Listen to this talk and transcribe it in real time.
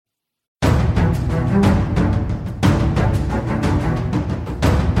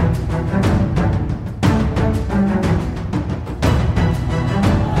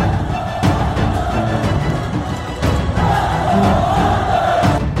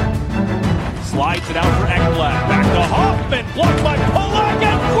Slides it out for Ekblad. Back to Hoffman. Blocked by Pulock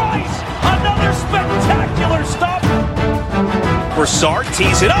and Price. Another spectacular stop. Broussard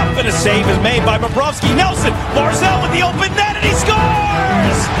tees it up and a save is made by Bobrovsky. Nelson. Barzal with the open net and he scores!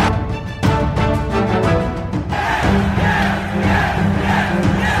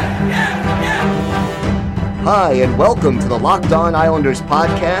 Hi, and welcome to the Locked On Islanders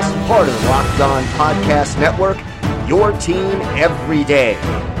podcast, part of the Locked On Podcast Network, your team every day.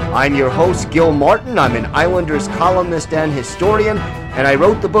 I'm your host, Gil Martin. I'm an Islanders columnist and historian, and I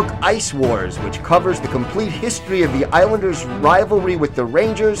wrote the book Ice Wars, which covers the complete history of the Islanders' rivalry with the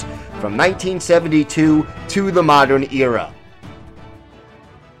Rangers from 1972 to the modern era.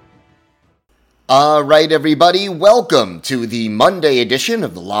 All right, everybody, welcome to the Monday edition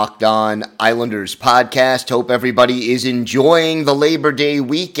of the Locked On Islanders podcast. Hope everybody is enjoying the Labor Day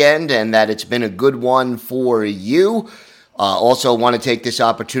weekend and that it's been a good one for you. Also want to take this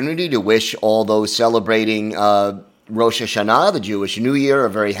opportunity to wish all those celebrating Rosh Hashanah, the Jewish New Year, a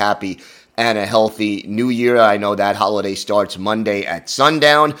very happy and a healthy New Year. I know that holiday starts Monday at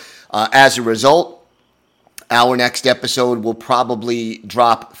sundown. As a result, our next episode will probably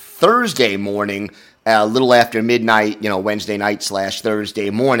drop Thursday morning, a little after midnight, Wednesday night / Thursday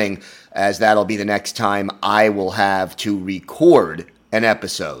morning, as that'll be the next time I will have to record an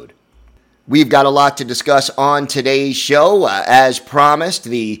episode. We've got a lot to discuss on today's show. As promised,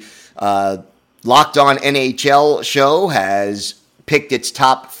 the Locked On NHL show has picked its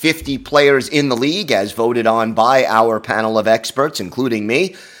top 50 players in the league as voted on by our panel of experts, including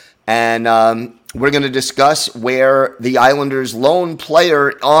me. And we're going to discuss where the Islanders' lone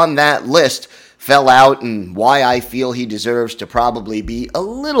player on that list fell out and why I feel he deserves to probably be a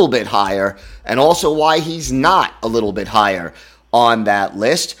little bit higher, and also why he's not a little bit higher on that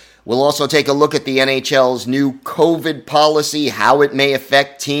list. We'll also take a look at the NHL's new COVID policy, how it may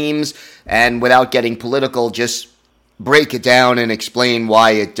affect teams, and without getting political, just break it down and explain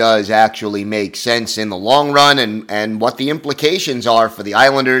why it does actually make sense in the long run and what the implications are for the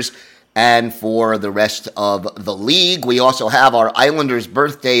Islanders and for the rest of the league. We also have our Islanders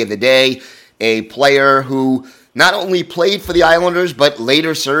birthday of the day, a player who not only played for the Islanders, but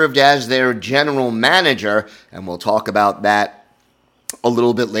later served as their general manager, and we'll talk about that a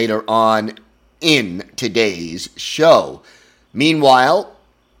little bit later on in today's show. Meanwhile,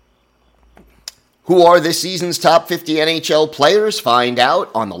 who are this season's top 50 NHL players? Find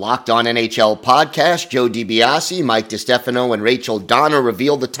out on the Locked On NHL podcast. Joe DiBiase, Mike DiStefano, and Rachel Donner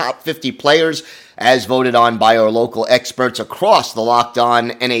reveal the top 50 players as voted on by our local experts across the Locked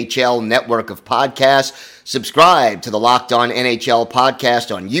On NHL network of podcasts. Subscribe to the Locked On NHL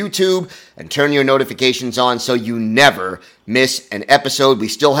podcast on YouTube and turn your notifications on so you never miss an episode. We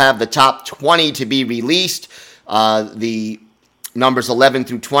still have the top 20 to be released. The numbers 11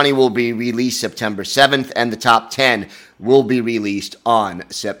 through 20 will be released September 7th, and the top 10 will be released on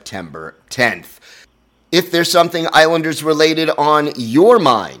September 10th. If there's something Islanders related on your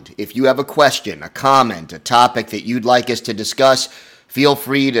mind, if you have a question, a comment, a topic that you'd like us to discuss, feel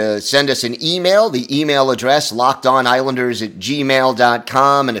free to send us an email. The email address,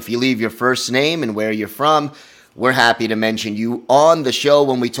 lockedonislanders@gmail.com. And if you leave your first name and where you're from, we're happy to mention you on the show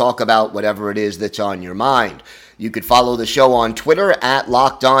when we talk about whatever it is that's on your mind. You could follow the show on Twitter at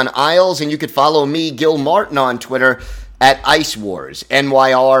Locked On Isles, and you could follow me, Gil Martin, on Twitter at Ice Wars,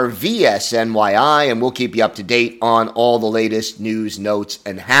 NYRVSNYI, and we'll keep you up to date on all the latest news, notes,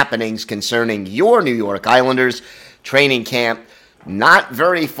 and happenings concerning your New York Islanders. Training camp not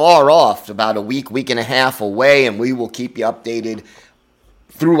very far off, about a week and a half away, and we will keep you updated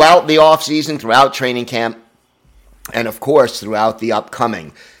throughout the offseason, throughout training camp, and of course throughout the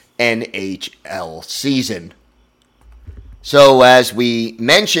upcoming NHL season. So as we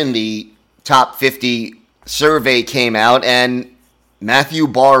mentioned, the top 50 survey came out, and Matthew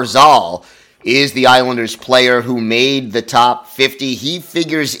Barzal is the Islanders player who made the top 50. He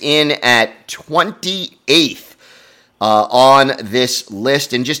figures in at 28th on this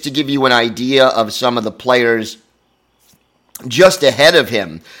list. And just to give you an idea of some of the players just ahead of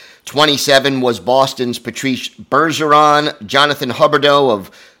him, 27 was Boston's Patrice Bergeron. Jonathan Huberdeau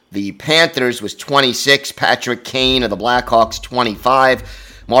of the Panthers was 26. Patrick Kane of the Blackhawks, 25.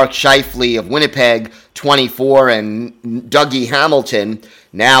 Mark Scheifele of Winnipeg, 24. And Dougie Hamilton,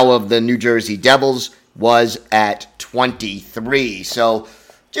 now of the New Jersey Devils, was at 23. So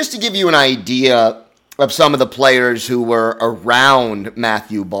just to give you an idea of some of the players who were around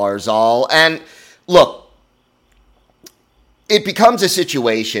Matthew Barzal. And look, it becomes a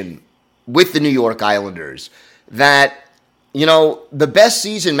situation with the New York Islanders that, you know, the best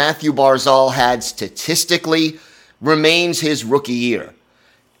season Matthew Barzal had statistically remains his rookie year.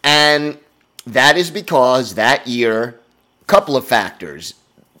 And that is because that year, a couple of factors.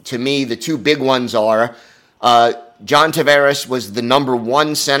 To me, the two big ones are John Tavares was the number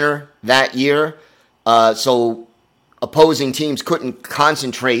one center that year, so opposing teams couldn't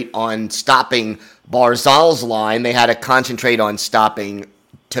concentrate on stopping Barzal's line. They had to concentrate on stopping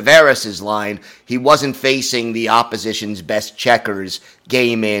Tavares' line. He wasn't facing the opposition's best checkers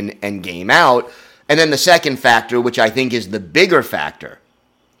game in and game out. And then the second factor, which I think is the bigger factor,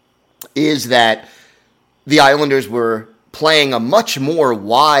 is that the Islanders were playing a much more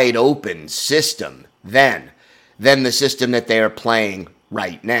wide open system then than the system that they are playing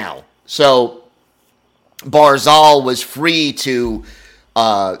right now. So Barzal was free to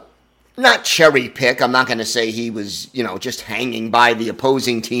not cherry pick. I'm not going to say he was, just hanging by the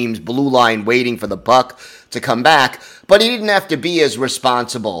opposing team's blue line waiting for the puck to come back, but he didn't have to be as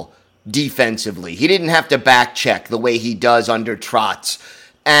responsible defensively. He didn't have to back check the way he does under Trotz.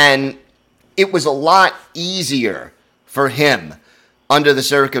 And it was a lot easier for him under the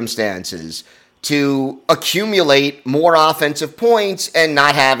circumstances to accumulate more offensive points and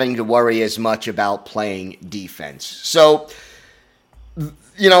not having to worry as much about playing defense. So,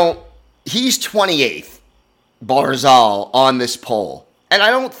 he's 28th, Barzal, on this poll. And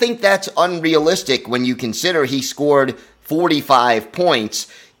I don't think that's unrealistic when you consider he scored 45 points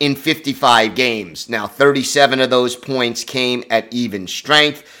in 55 games. Now, 37 of those points came at even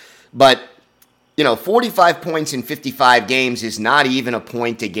strength, but 45 points in 55 games is not even a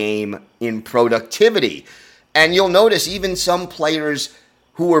point a game in productivity. And you'll notice even some players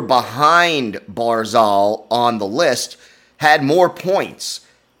who were behind Barzal on the list had more points.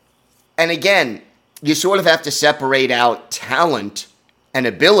 And again, you sort of have to separate out talent and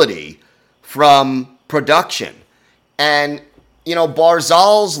ability from production. And,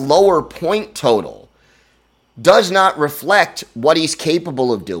 Barzal's lower point total does not reflect what he's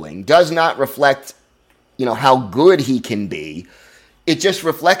capable of doing, does not reflect, how good he can be. It just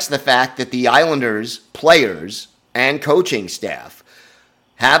reflects the fact that the Islanders players and coaching staff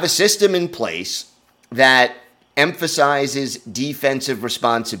have a system in place that emphasizes defensive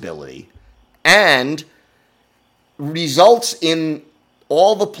responsibility and results in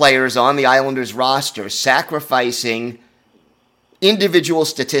all the players on the Islanders roster sacrificing individual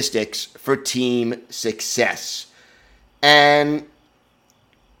statistics for team success. And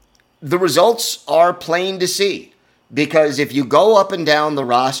the results are plain to see, because if you go up and down the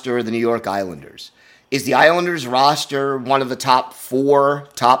roster of the New York Islanders, is the Islanders roster one of the top 4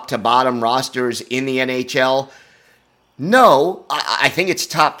 top to bottom rosters in the NHL? No, I think it's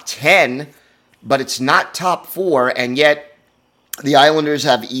top 10, but it's not top 4, and yet the Islanders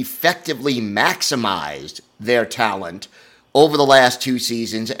have effectively maximized their talent over the last 2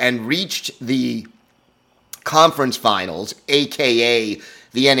 seasons and reached the conference finals, aka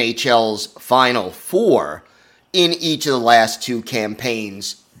the NHL's Final Four, in each of the last 2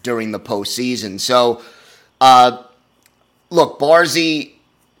 campaigns during the postseason. So, look, Barzy,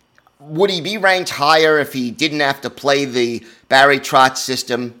 would he be ranked higher if he didn't have to play the Barry Trotz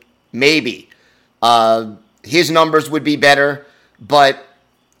system? Maybe. His numbers would be better, but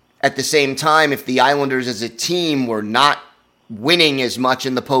at the same time, if the Islanders as a team were not winning as much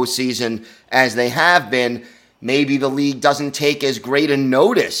in the postseason as they have been, maybe the league doesn't take as great a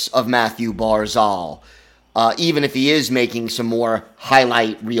notice of Matthew Barzal, even if he is making some more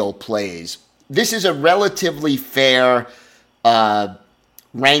highlight reel plays. This is a relatively fair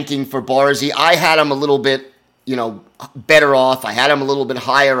ranking for Barzy. I had him a little bit, better off. I had him a little bit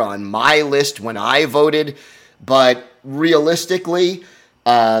higher on my list when I voted, but realistically,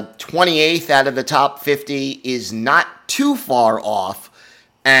 28th out of the top 50 is not too far off.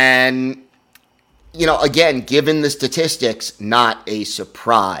 And, again, given the statistics, not a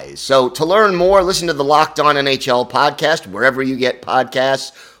surprise. So to learn more, listen to the Locked On NHL podcast, wherever you get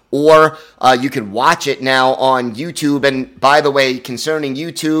podcasts, or you can watch it now on YouTube. And by the way, concerning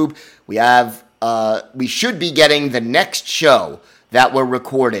YouTube, we should be getting the next show that we're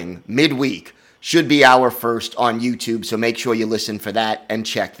recording midweek. Should be our first on YouTube, so make sure you listen for that and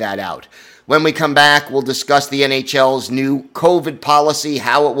check that out. When we come back, we'll discuss the NHL's new COVID policy,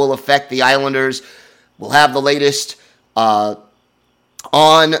 how it will affect the Islanders. We'll have the latest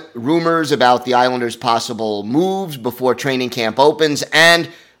on rumors about the Islanders' possible moves before training camp opens, and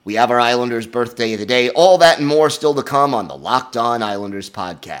we have our Islanders' birthday of the day. All that and more still to come on the Locked On Islanders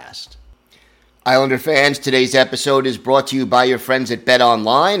podcast. Islander fans, today's episode is brought to you by your friends at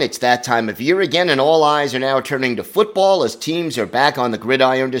BetOnline. It's that time of year again, and all eyes are now turning to football as teams are back on the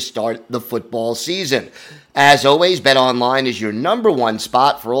gridiron to start the football season. As always, BetOnline is your number one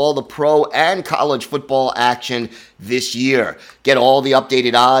spot for all the pro and college football action this year. Get all the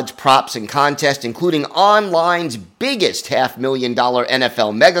updated odds, props, and contests, including online's biggest $500,000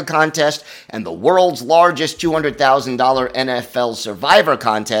 NFL mega contest and the world's largest $200,000 NFL Survivor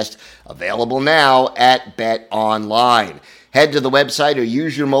contest, available now at BetOnline. Head to the website or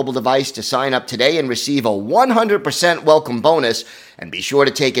use your mobile device to sign up today and receive a 100% welcome bonus. And be sure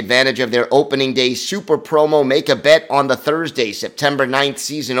to take advantage of their opening day super promo. Make a bet on the Thursday, September 9th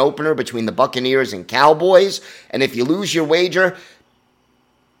season opener between the Buccaneers and Cowboys. And if you lose your wager,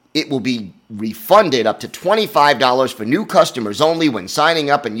 it will be refunded up to $25 for new customers only when signing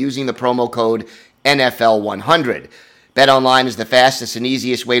up and using the promo code NFL100. BetOnline is the fastest and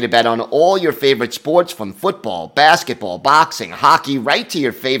easiest way to bet on all your favorite sports, from football, basketball, boxing, hockey, right to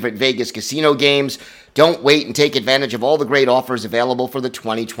your favorite Vegas casino games. Don't wait and take advantage of all the great offers available for the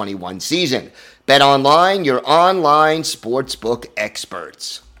 2021 season. BetOnline, your online sportsbook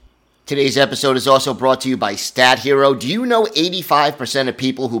experts. Today's episode is also brought to you by Stat Hero. Do you know 85% of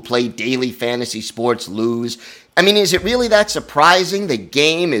people who play daily fantasy sports lose? I mean, is it really that surprising? The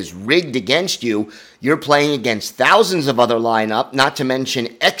game is rigged against you. You're playing against thousands of other lineup, not to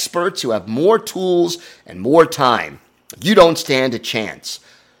mention experts who have more tools and more time. You don't stand a chance.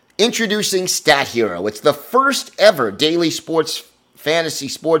 Introducing Stat Hero. It's the first ever daily sports fantasy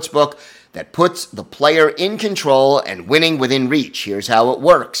sportsbook that puts the player in control and winning within reach. Here's how it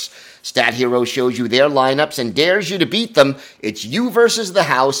works. Stat Hero shows you their lineups and dares you to beat them. It's you versus the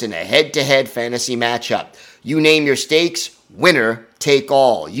house in a head-to-head fantasy matchup. You name your stakes, winner take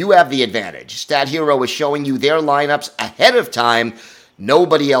all. You have the advantage. Stat Hero is showing you their lineups ahead of time.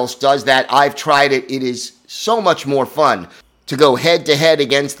 Nobody else does that. I've tried it. It is so much more fun to go head-to-head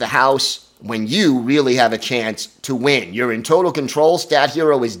against the house when you really have a chance to win. You're in total control. Stat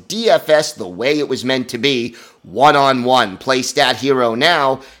Hero is DFS the way it was meant to be, one-on-one. Play Stat Hero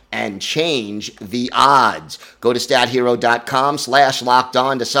now and change the odds. Go to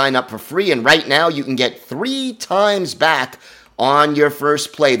stathero.com/lockedon to sign up for free, and right now you can get 3 times back on your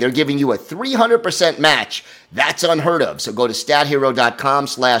first play. They're giving you a 300% match. That's unheard of. So go to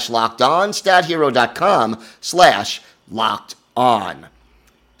stathero.com/lockedon, stathero.com/lockedon.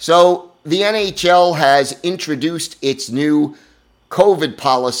 So the NHL has introduced its new COVID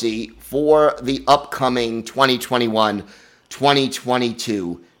policy for the upcoming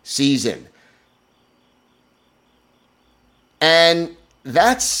 2021-2022 season. And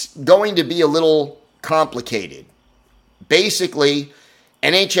that's going to be a little complicated. Basically,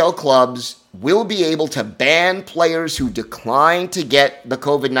 NHL clubs will be able to ban players who decline to get the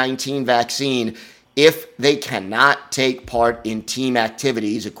COVID-19 vaccine if they cannot take part in team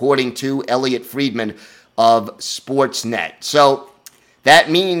activities, according to Elliot Friedman of Sportsnet. So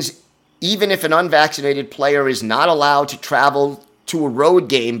that means even if an unvaccinated player is not allowed to travel to a road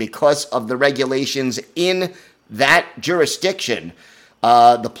game because of the regulations in that jurisdiction,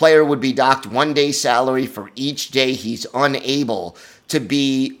 the player would be docked 1 day's salary for each day he's unable to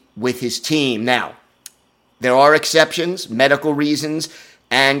be with his team. Now, there are exceptions, medical reasons,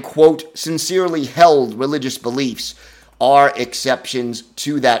 and, quote, sincerely held religious beliefs are exceptions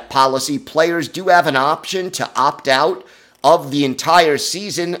to that policy. Players do have an option to opt out of the entire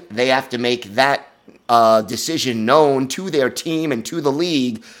season. They have to make that decision known to their team and to the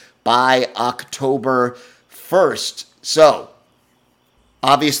league by October 1st. So,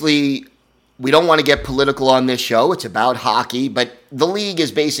 obviously, we don't want to get political on this show. It's about hockey, but the league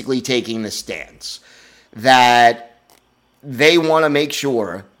is basically taking the stance that they want to make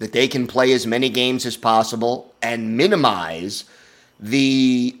sure that they can play as many games as possible and minimize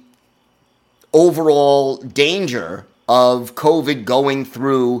the overall danger of COVID going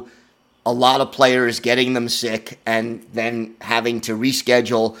through a lot of players, getting them sick, and then having to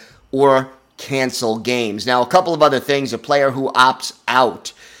reschedule or cancel games. Now, a couple of other things. A player who opts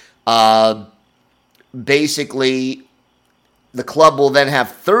out, basically, the club will then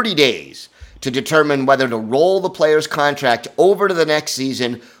have 30 days to determine whether to roll the player's contract over to the next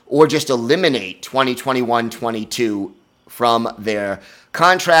season or just eliminate 2021-22 from their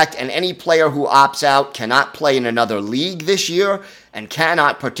contract. And any player who opts out cannot play in another league this year and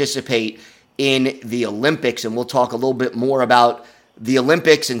cannot participate in the Olympics. And we'll talk a little bit more about the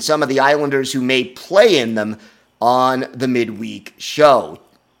Olympics and some of the Islanders who may play in them on the midweek show.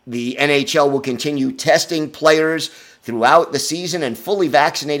 The NHL will continue testing players throughout the season, and fully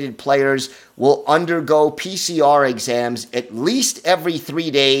vaccinated players will undergo PCR exams at least every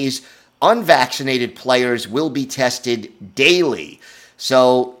 3 days. Unvaccinated players will be tested daily.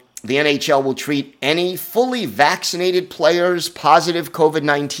 So the NHL will treat any fully vaccinated player's positive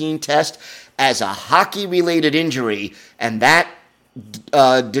COVID-19 test as a hockey-related injury, and that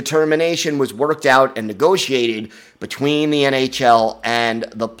determination was worked out and negotiated between the NHL and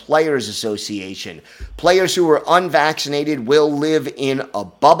the Players Association. Players who are unvaccinated will live in a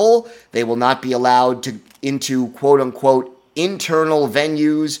bubble. They will not be allowed into quote-unquote internal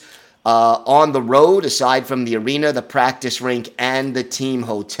venues on the road, aside from the arena, the practice rink, and the team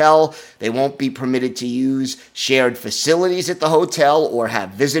hotel. They won't be permitted to use shared facilities at the hotel or have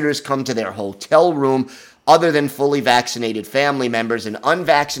visitors come to their hotel room other than fully vaccinated family members. And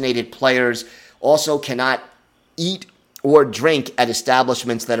unvaccinated players also cannot eat or drink at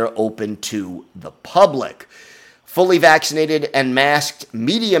establishments that are open to the public. Fully vaccinated and masked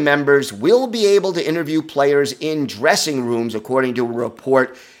media members will be able to interview players in dressing rooms, according to a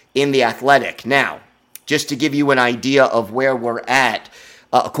report in The Athletic. Now, just to give you an idea of where we're at,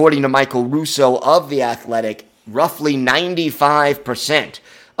 according to Michael Russo of The Athletic, roughly 95%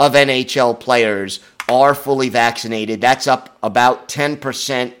 of NHL players are fully vaccinated. That's up about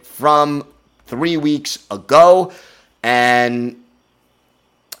 10% from 3 weeks ago. And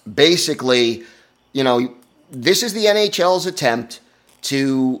basically, this is the NHL's attempt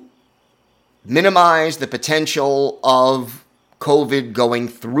to minimize the potential of COVID going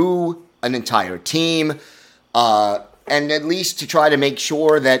through an entire team, and at least to try to make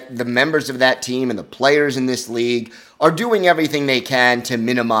sure that the members of that team and the players in this league are doing everything they can to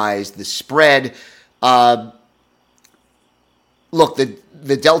minimize the spread. Look,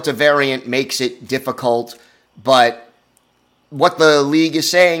 the Delta variant makes it difficult, but what the league is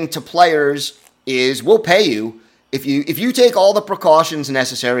saying to players is, we'll pay you if you take all the precautions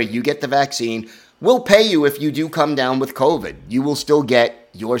necessary, you get the vaccine, we'll pay you if you do come down with COVID. You will still get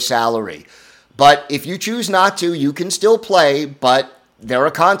your salary. But if you choose not to, you can still play, but there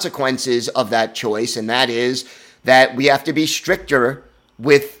are consequences of that choice, and that is that we have to be stricter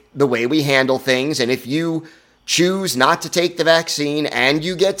with the way we handle things. And if you choose not to take the vaccine and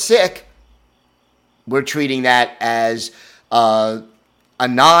you get sick, we're treating that as a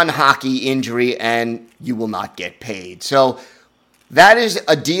non-hockey injury, and you will not get paid. So that is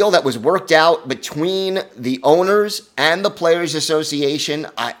a deal that was worked out between the owners and the Players Association.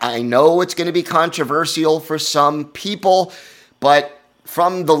 I know it's going to be controversial for some people, but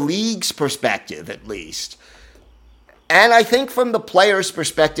from the league's perspective, at least, and I think from the players'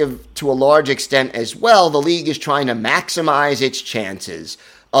 perspective to a large extent as well, the league is trying to maximize its chances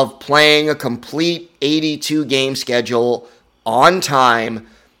of playing a complete 82-game schedule on time.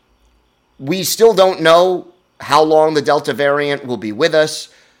 We still don't know how long the Delta variant will be with us,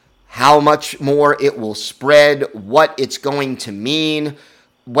 how much more it will spread, what it's going to mean,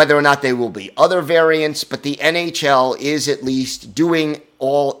 whether or not there will be other variants, but the NHL is at least doing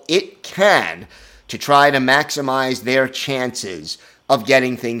all it can to try to maximize their chances of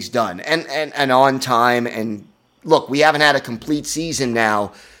getting things done and on time. And look, we haven't had a complete season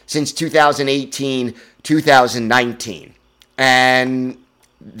now since 2018, 2019. And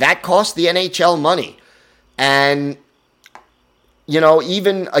that cost the NHL money. And,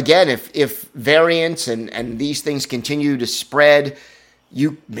 even again, if variants and these things continue to spread,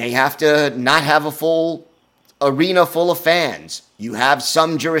 you may have to not have a full arena full of fans. You have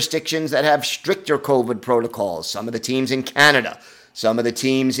some jurisdictions that have stricter COVID protocols. Some of the teams in Canada, some of the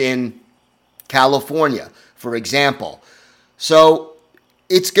teams in California, for example. So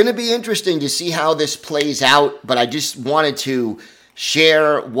it's going to be interesting to see how this plays out, but I just wanted to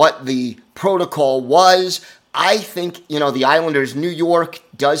share what the protocol was. I think, the Islanders, New York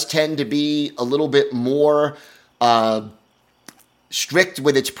does tend to be a little bit more strict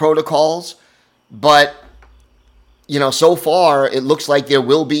with its protocols, but so far it looks like there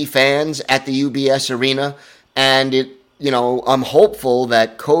will be fans at the UBS Arena, and I'm hopeful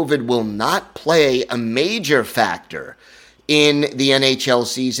that COVID will not play a major factor in the NHL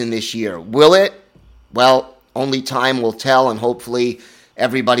season this year. Will it? Well, only time will tell, and hopefully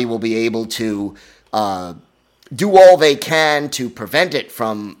everybody will be able to do all they can to prevent it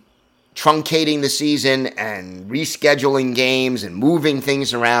from truncating the season and rescheduling games and moving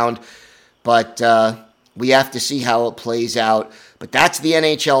things around. But we have to see how it plays out. But that's the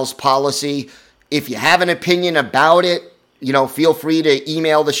NHL's policy. If you have an opinion about it, feel free to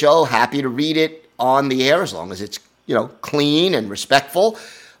email the show. Happy to read it on the air as long as it's, clean and respectful.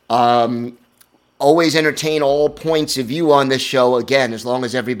 Always entertain all points of view on this show, again, as long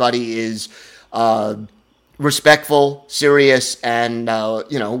as everybody is respectful, serious, and,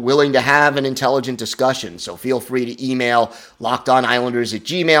 willing to have an intelligent discussion. So feel free to email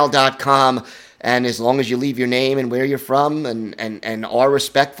lockedonislanders@gmail.com. And as long as you leave your name and where you're from and are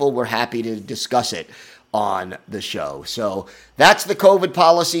respectful, we're happy to discuss it on the show. So that's the COVID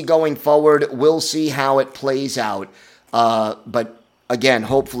policy going forward. We'll see how it plays out. But again,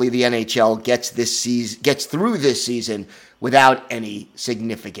 hopefully the NHL gets through this season without any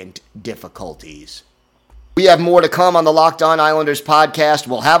significant difficulties. We have more to come on the Locked On Islanders podcast.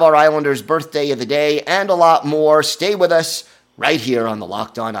 We'll have our Islanders birthday of the day and a lot more. Stay with us right here on the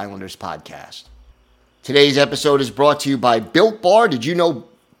Locked On Islanders podcast. Today's episode is brought to you by Built Bar. Did you know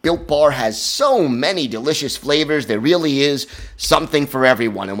Built Bar has so many delicious flavors? There really is something for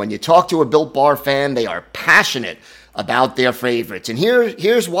everyone. And when you talk to a Built Bar fan, they are passionate about their favorites. And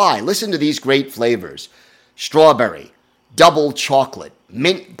here's why. Listen to these great flavors: strawberry, double chocolate,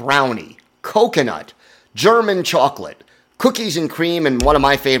 mint brownie, coconut, German chocolate, cookies and cream, and one of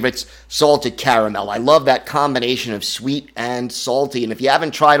my favorites, salted caramel. I love that combination of sweet and salty. And if you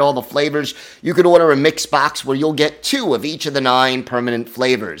haven't tried all the flavors, you could order a mix box where you'll get 2 of each of the 9 permanent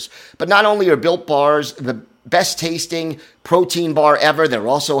flavors. But not only are Built Bars the best tasting protein bar ever, they're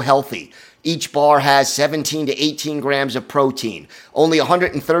also healthy. Each bar has 17 to 18 grams of protein, only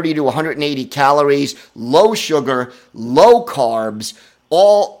 130 to 180 calories, low sugar, low carbs,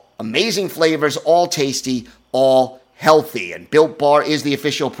 all amazing flavors, all tasty, all healthy. And Built Bar is the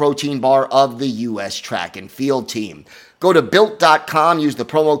official protein bar of the U.S. track and field team. Go to Built.com, use the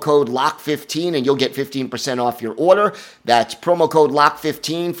promo code LOCK15, and you'll get 15% off your order. That's promo code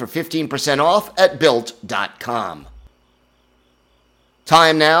LOCK15 for 15% off at Built.com.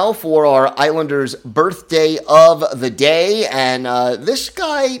 Time now for our Islanders birthday of the day. And this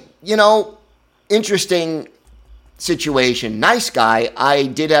guy, interesting situation. Nice guy. I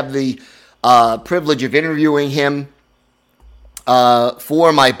did have the privilege of interviewing him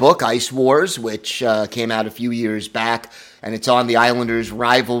for my book, Ice Wars, which came out a few years back, and it's on the Islanders'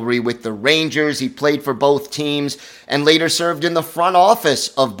 rivalry with the Rangers. He played for both teams and later served in the front office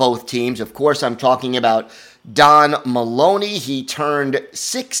of both teams. Of course, I'm talking about Don Maloney. He turned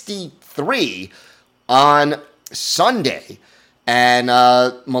 63 on Sunday. And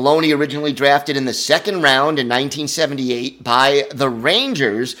Maloney, originally drafted in the second round in 1978 by the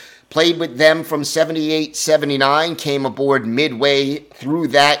Rangers, played with them from 78-79, came aboard midway through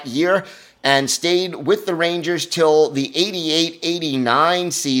that year, and stayed with the Rangers till the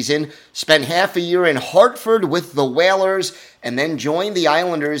 88-89 season, spent half a year in Hartford with the Whalers, and then joined the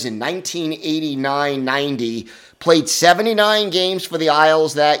Islanders in 1989-90, played 79 games for the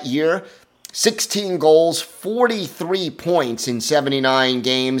Isles that year, 16 goals, 43 points in 79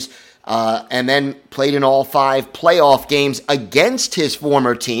 games, and then played in all 5 playoff games against his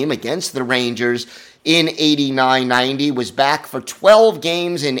former team, against the Rangers, in 89-90. Was back for 12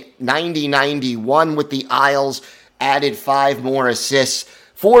 games in 90-91 with the Isles, added 5 more assists.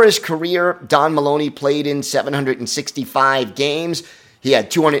 For his career, Don Maloney played in 765 games. He had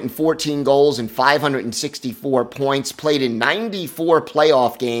 214 goals and 564 points, played in 94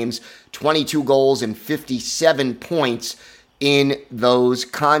 playoff games, 22 goals and 57 points in those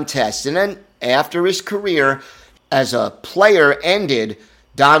contests. And then after his career as a player ended,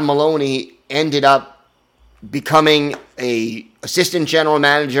 Don Maloney ended up becoming an assistant general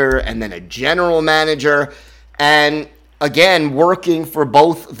manager and then a general manager, and again working for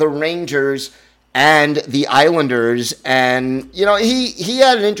both the Rangers and the Islanders. And he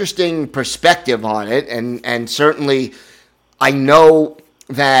had an interesting perspective on it, and certainly I know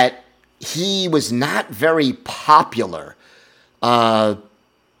that he was not very popular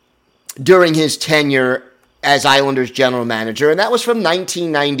during his tenure as Islanders general manager, and that was from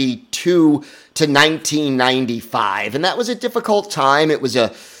 1992 to 1995, and that was a difficult time. It was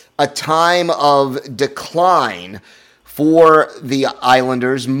a time of decline for the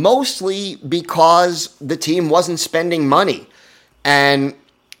Islanders, mostly because the team wasn't spending money. And,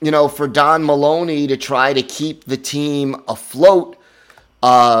 for Don Maloney to try to keep the team afloat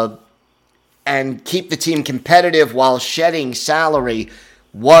and keep the team competitive while shedding salary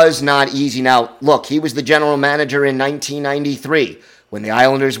was not easy. Now, look, he was the general manager in 1993 when the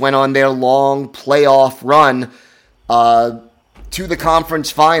Islanders went on their long playoff run to the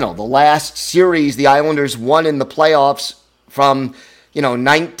conference final. The last series the Islanders won in the playoffs from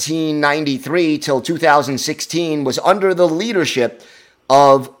 1993 till 2016 was under the leadership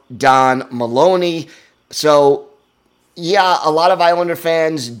of Don Maloney. So, yeah, a lot of Islander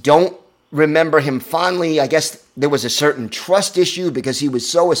fans don't remember him fondly. I guess there was a certain trust issue because he was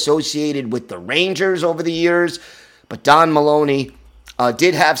so associated with the Rangers over the years. But Don Maloney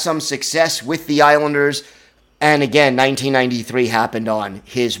did have some success with the Islanders. And again, 1993 happened on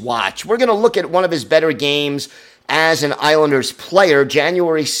his watch. We're going to look at one of his better games as an Islanders player,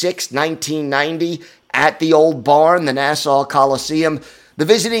 January 6, 1990, at the Old Barn, the Nassau Coliseum. The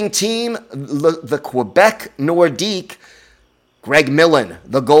visiting team, the Quebec Nordique, Greg Millen,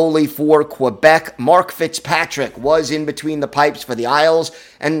 the goalie for Quebec. Mark Fitzpatrick was in between the pipes for the Isles,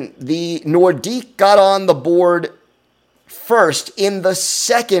 and the Nordique got on the board first in the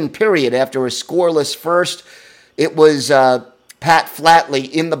second period after a scoreless first. It was Pat Flatley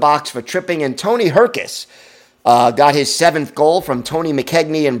in the box for tripping, and Tony Herkis got his 7th goal from Tony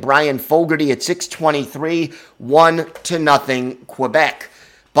McKegney and Brian Fogarty at 6:23, 1-0 Quebec.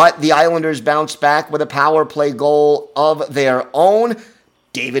 But the Islanders bounced back with a power play goal of their own.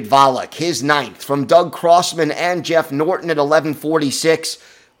 David Volek, his 9th from Doug Crossman and Jeff Norton at 11:46.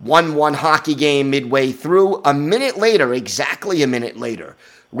 1-1 hockey game midway through. Exactly a minute later,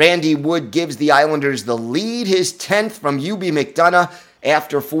 Randy Wood gives the Islanders the lead, his 10th from UB McDonough.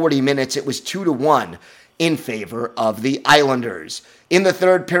 After 40 minutes, it was 2-1 in favor of the Islanders. In the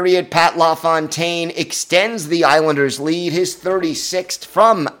third period, Pat LaFontaine extends the Islanders' lead, his 36th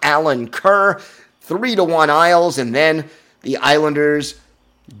from Alan Kerr, 3-1 Isles, and then the Islanders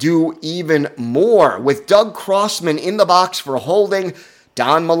do even more with Doug Crossman in the box for holding.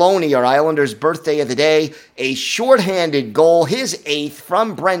 Don Maloney, our Islanders' birthday of the day, a shorthanded goal, his 8th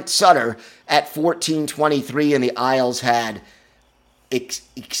from Brent Sutter at 14:23, and the Isles had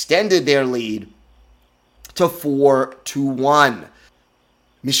extended their lead to 4-1.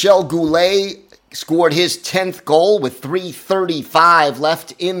 Michel Goulet scored his 10th goal with 3:35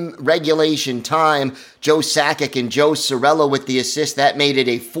 left in regulation time. Joe Sakic and Joe Cirello with the assist. That made it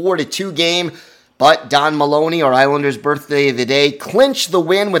a 4-2 game. But Don Maloney, our Islanders' birthday of the day, clinched the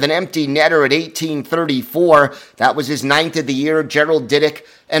win with an empty netter at 18:34. That was his 9th of the year. Gerald Diduck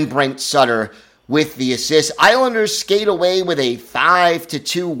and Brent Sutter with the assist. Islanders skate away with a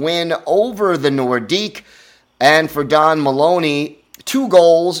 5-2 win over the Nordique. And for Don Maloney, 2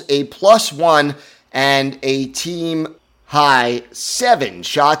 goals, a +1, and a team-high 7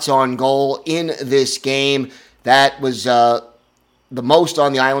 shots on goal in this game. That was the most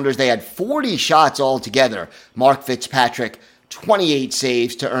on the Islanders. They had 40 shots altogether. Mark Fitzpatrick, 28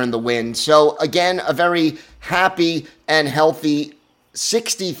 saves to earn the win. So, again, a very happy and healthy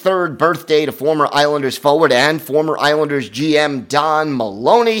 63rd birthday to former Islanders forward and former Islanders GM Don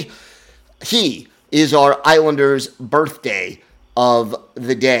Maloney. He is our Islanders' birthday of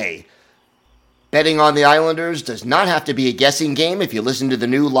the day. Betting on the Islanders does not have to be a guessing game if you listen to the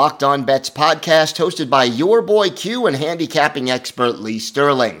new Locked On Bets podcast hosted by your boy Q and handicapping expert Lee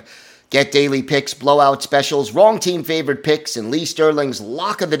Sterling. Get daily picks, blowout specials, wrong team favorite picks, and Lee Sterling's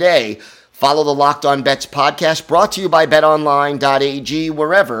lock of the day. Follow the Locked On Bets podcast brought to you by betonline.ag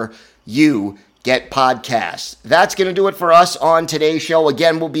wherever you get podcasts. That's going to do it for us on today's show.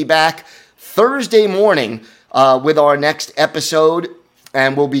 Again, we'll be back Thursday morning with our next episode,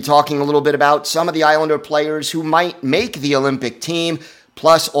 and we'll be talking a little bit about some of the Islander players who might make the Olympic team,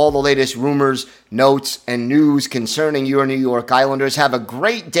 plus all the latest rumors, notes, and news concerning your New York Islanders. Have a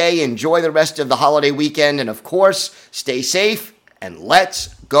great day. Enjoy the rest of the holiday weekend, and of course, stay safe, and let's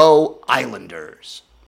go Islanders.